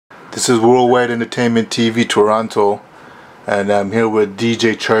This is Worldwide Entertainment TV Toronto, and I'm here with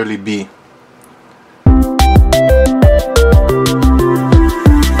DJ Charlie B. Well,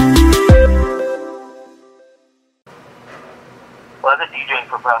 I've been DJing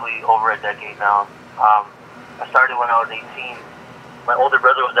for probably over a decade now. I started when I was 18. My older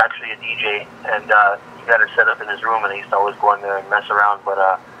brother was actually a DJ, and he got it set up in his room, and I used to always go in there and mess around. But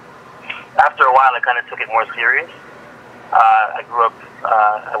after a while, I kind of took it more serious. I grew up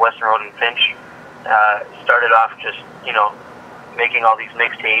at Western Road in Finch. Started off just, making all these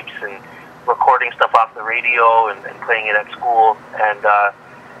mixtapes and recording stuff off the radio and playing it at school. And,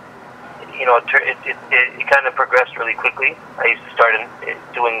 it kind of progressed really quickly. I used to start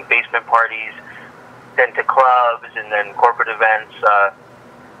doing basement parties, then to clubs, and then corporate events.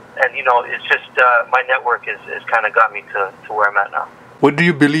 It's just my network has kind of got me to where I'm at now. What do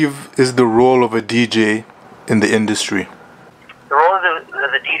you believe is the role of a DJ in the industry? The role of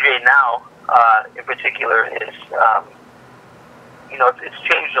the DJ now, in particular, is, it's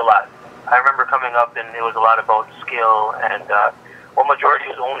changed a lot. I remember coming up and it was a lot about skill, and majority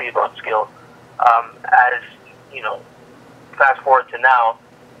was only about skill. Fast forward to now,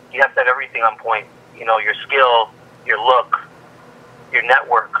 you have to have everything on point. Your skill, your look, your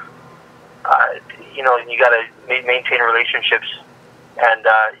network. You got to maintain relationships, and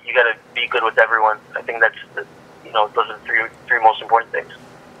you got to be good with everyone. I think that's those are the three most important things.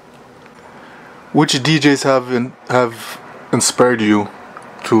 Which DJs have inspired you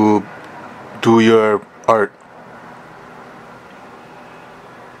to do your art?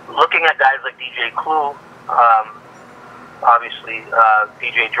 Looking at guys like DJ Clue, obviously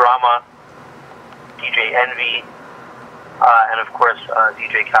DJ Drama, DJ Envy, and of course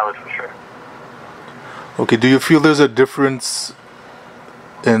DJ Khaled for sure. Okay, do you feel there's a difference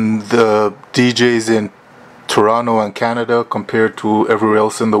in the DJs in Toronto and Canada compared to everywhere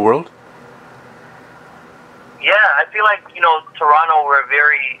else in the world? Yeah, I feel like, Toronto, we're a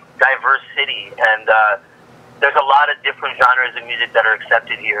very diverse city, and there's a lot of different genres of music that are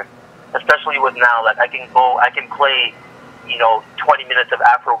accepted here, especially with now. Like, I can play, 20 minutes of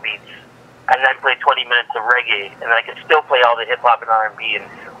Afro beats, and then play 20 minutes of reggae, and then I can still play all the hip-hop and R&B and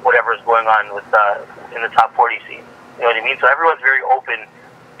whatever's going on with in the top 40 scene. You know what I mean? So everyone's very open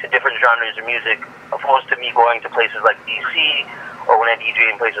to different genres of music, opposed to me going to places like DC, or when I DJ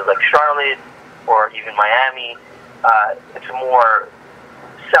in places like Charlotte, or even Miami. It's more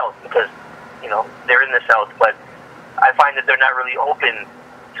South, because, they're in the South, but I find that they're not really open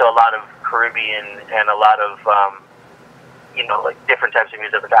to a lot of Caribbean and a lot of, different types of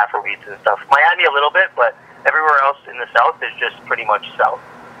music, like Afrobeats and stuff. Miami a little bit, but everywhere else in the South is just pretty much South.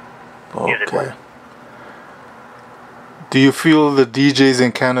 Okay. Do you feel the DJs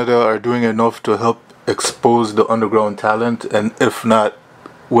in Canada are doing enough to help expose the underground talent? And if not,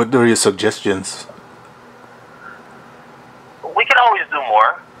 what are your suggestions? We can always do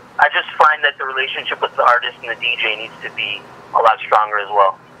more. I just find that the relationship with the artist and the DJ needs to be a lot stronger as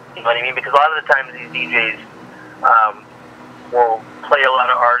well. You know what I mean? Because a lot of the times these DJs will play a lot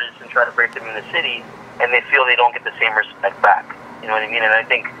of artists and try to break them in the city, and they feel they don't get the same respect back. You know what I mean? And I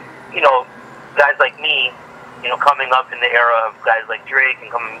think, guys like me, coming up in the era of guys like Drake,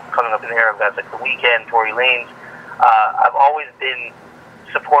 and coming up in the era of guys like The Weeknd, Tory Lanez, I've always been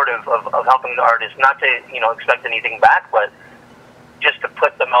supportive of helping the artists, not to, expect anything back, but just to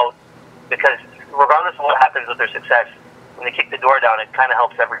put them out, because regardless of what happens with their success, when they kick the door down, it kind of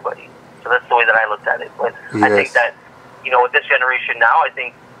helps everybody. So that's the way that I looked at it. But yes. I think that, with this generation now, I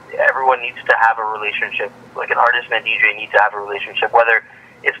think everyone needs to have a relationship. Like an artist and a DJ need to have a relationship, whether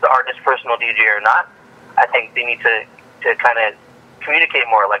it's the artist's personal DJ or not. I think they need to kind of communicate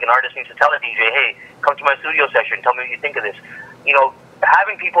more. Like an artist needs to tell a DJ, hey, come to my studio session, tell me what you think of this.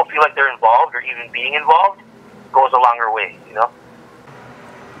 Having people feel like they're involved, or even being involved, goes a longer way,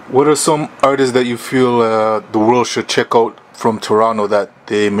 What are some artists that you feel the world should check out from Toronto that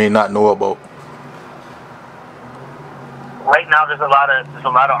they may not know about? Right now, there's a lot of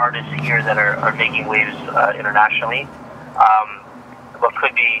artists here that are making waves internationally, but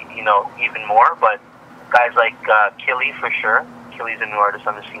could be even more. But guys like Killy for sure. Killy's a new artist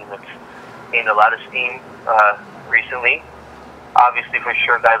on the scene that's gained a lot of steam recently. Obviously, for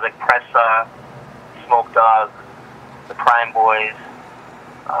sure, guys like Pressa, Smoke Dog, the Prime Boys.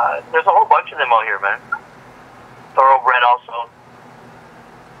 There's a whole bunch of them out here, man. Thoroughbred also.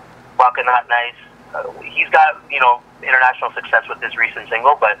 Baka Not Nice. He's got, international success with this recent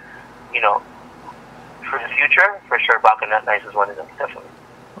single, but, for the future, for sure, Baka Not Nice is one of them, definitely.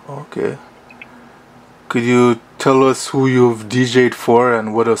 Okay. Could you tell us who you've DJ'd for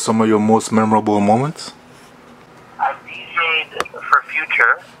and what are some of your most memorable moments? I've DJ'd for Future.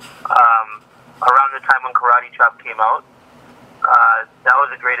 sure. Around the time when Karate Chop came out, that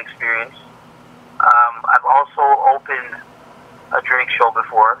was a great experience. I've also opened a Drake show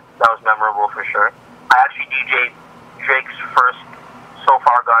before. That was memorable for sure. I actually DJ'd Drake's first So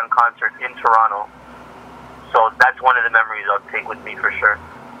Far Gone concert in Toronto. So that's one of the memories I'll take with me for sure.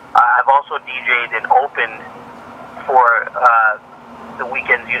 I've also DJ'd and opened for the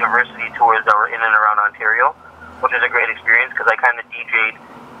Weekend's university tours that were in and around Ontario, which was a great experience because I kind of DJ'd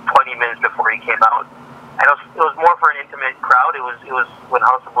 20 minutes before he came out. And it was more for an intimate crowd. It was when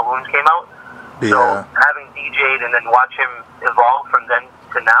House of Balloons came out. Yeah. So having DJ'd and then watch him evolve from then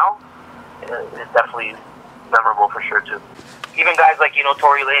to now is definitely memorable for sure too. Even guys like,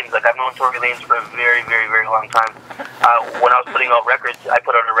 Tory Lanez. Like, I've known Tory Lanez for a very, very, very long time. When I was putting out records, I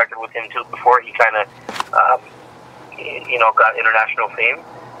put out a record with him too before he kind of, got international fame.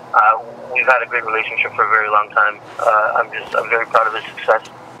 We've had a great relationship for a very long time. I'm very proud of his success.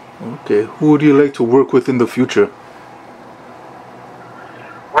 Okay. Who would you like to work with in the future?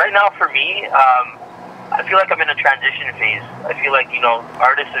 Right now, for me, I feel like I'm in a transition phase. I feel like,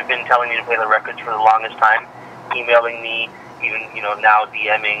 artists have been telling me to play the records for the longest time, emailing me, even, now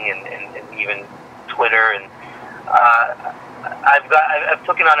DMing and even Twitter. And I've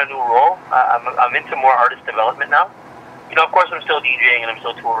taken on a new role. I'm into more artist development now. Of course, I'm still DJing and I'm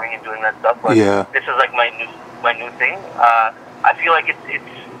still touring and doing that stuff. But this is like my new thing. I feel like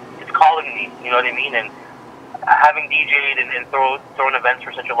it's calling me. You know what I mean? And having DJ'd and thrown events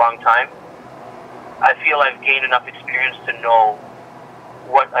for such a long time, I feel I've gained enough experience to know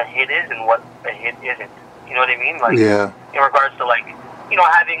what a hit is and what a hit isn't. You know what I mean? Like, in regards to, like,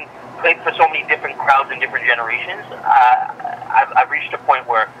 having played for so many different crowds and different generations, I've reached a point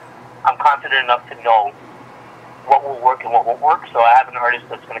where I'm confident enough to know what will work and what won't work. So I have an artist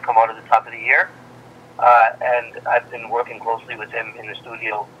that's going to come out at the top of the year, and I've been working closely with him in the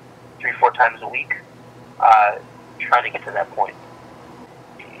studio 3-4 times a week, trying to get to that point.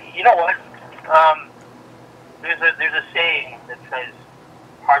 You know what? There's a saying that says,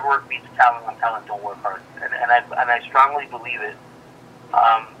 hard work beats talent when talent don't work hard, and I strongly believe it.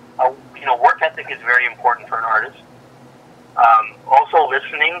 Work ethic is very important for an artist. Also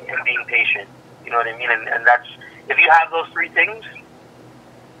listening and being patient. You know what I mean? And that's, if you have those three things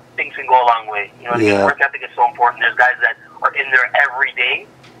can go a long way. You know what I mean? Work ethic is so important. There's guys that are in there every day,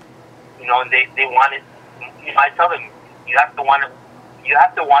 and they want it. I tell them, you have to want it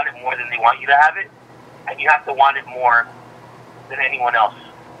more than they want you to have it, and you have to want it more than anyone else.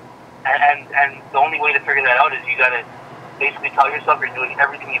 And the only way to figure that out is you got to basically tell yourself you're doing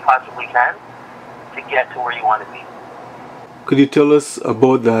everything you possibly can to get to where you want to be. Could you tell us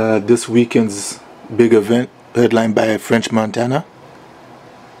about this weekend's big event headlined by French Montana?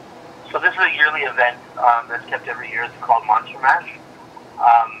 So this is a yearly event that's kept every year. It's called Monster Mash.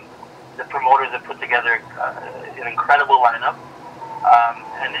 The promoters have put together an incredible lineup.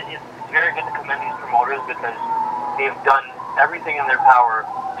 And it's very good to commend these promoters because they've done everything in their power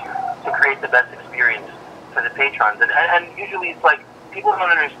to create the best experience for the patrons. And usually it's like, people don't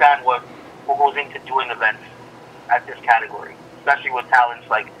understand what goes into doing events at this category, especially with talents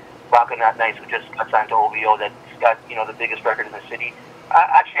like Bacchanal Nights, who just got signed to OVO, that's got, the biggest record in the city.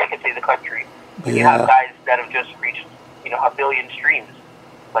 Actually, I could say the country. Yeah. You have guys that have just reached, 1 billion streams,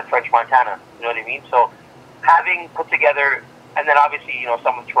 like French Montana. You know what I mean? So having put together, and then obviously,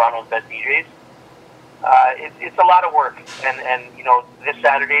 some of Toronto's best DJs, it's a lot of work. And this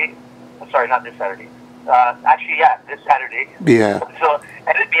Saturday, sorry, not this Saturday. This Saturday. Yeah. So,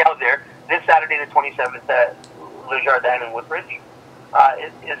 and it'd be out there. This Saturday, the 27th, at Le Jardin in Woodbridge,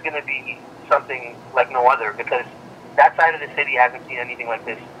 is going to be something like no other, because that side of the city hasn't seen anything like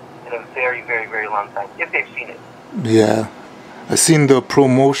this in a very, very, very long time, if they've seen it. Yeah. I've seen the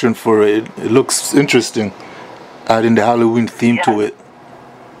promotion for it. It looks interesting, adding the Halloween theme to it.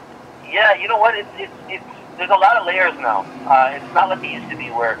 Yeah, you know what? It's there's a lot of layers now. It's not like it used to be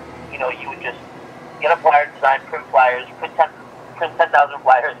where, you would just get a flyer design, print flyers, print 10,000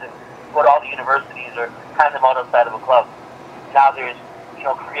 flyers, and go to all the universities or hand them out outside of a club. Now there's,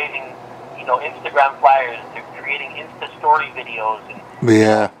 creating, Instagram flyers, they're creating Insta story videos, and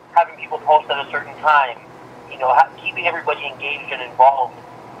having people post at a certain time, keeping everybody engaged and involved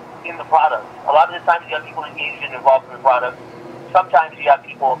in the product. A lot of the times you have people engaged and involved in the product. Sometimes you have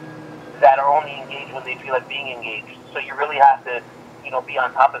people that are only engaged when they feel like being engaged. So you really have to, be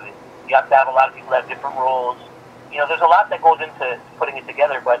on top of it. You have to have a lot of people that have different roles. There's a lot that goes into putting it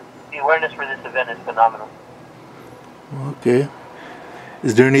together, but the awareness for this event is phenomenal. Okay.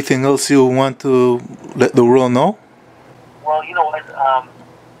 Is there anything else you want to let the world know? Well, you know what?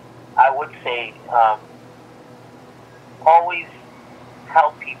 I would say always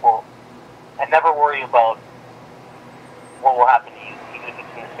help people and never worry about what will happen to you, even if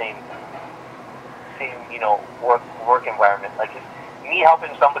it's in the same work environment. Like, me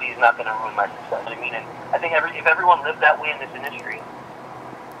helping somebody is not going to ruin my success. I mean, and I think if everyone lived that way in this industry,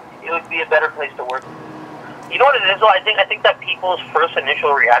 it would be a better place to work. You know what it is, though? I think that people's first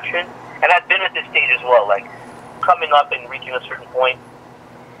initial reaction, and I've been at this stage as well, like coming up and reaching a certain point,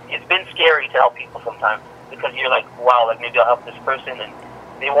 it's been scary to help people sometimes, because you're like, wow, like maybe I'll help this person and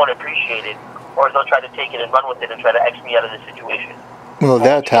they won't appreciate it, or they'll try to take it and run with it and try to X me out of the situation. Well,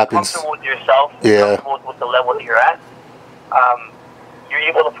 that happens. Comfortable with yourself, yeah. Comfortable with the level that you're at, you're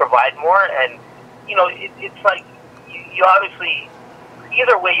able to provide more, and it's like you obviously,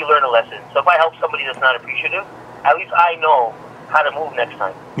 either way you learn a lesson. So if I help somebody that's not appreciative, at least I know how to move next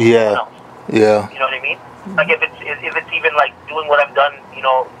time. Yeah. Yeah. You know what I mean? Like if it's even like doing what I've done,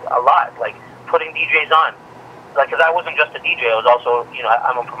 a lot, like putting DJs on. Like, because I wasn't just a DJ, I was also,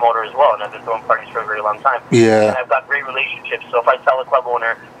 I'm a promoter as well, and I've been throwing parties for a very long time. Yeah. And I've got great relationships, so if I tell a club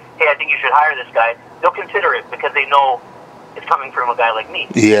owner, hey, I think you should hire this guy, they'll consider it because they know it's coming from a guy like me.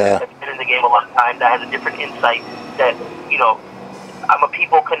 Yeah. That's been in the game a long time, that has a different insight, that, I'm a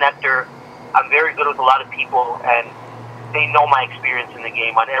people connector, I'm very good with a lot of people, and they know my experience in the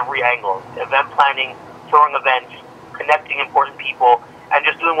game on every angle. Event planning, throwing events, connecting important people, and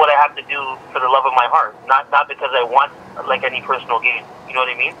just doing what I have to do for the love of my heart, not because I want like any personal gain. You know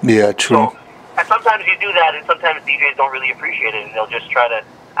what I mean? Yeah, true. So, and sometimes you do that, and sometimes DJs don't really appreciate it, and they'll just try to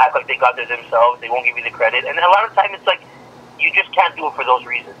act like they got there themselves. They won't give you the credit, and a lot of time it's like you just can't do it for those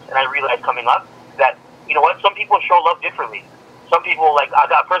reasons. And I realized coming up that some people show love differently. Some people, like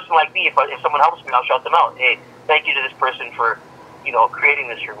a person like me, if someone helps me, I'll shout them out. Hey, thank you to this person for creating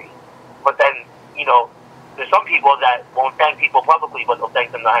this for me. But then there's some people that won't thank people publicly, but they'll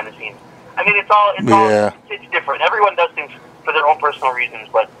thank them behind the scenes. I mean, it's different. Everyone does things for their own personal reasons,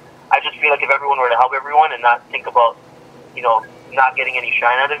 but I just feel like if everyone were to help everyone and not think about, not getting any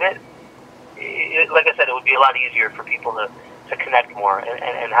shine out of it, like I said, it would be a lot easier for people to connect more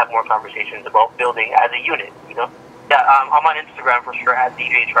and have more conversations about building as a unit, Yeah, I'm on Instagram for sure at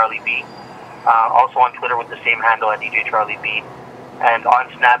DJ Charlie B. Also on Twitter with the same handle at DJ Charlie B. And on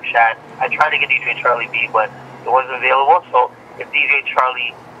Snapchat, I tried to get DJ Charlie B, but it wasn't available, so it's DJ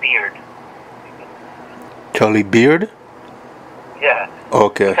Charlie Beard. Charlie Beard? Yeah.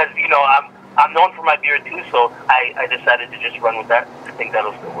 Okay. Because, I'm known for my beard too, so I decided to just run with that. I think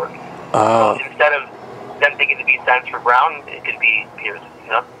that'll still work. So instead of them thinking the B stands for brown, it could be Beard,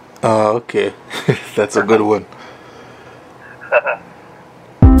 Oh, okay. That's a good one.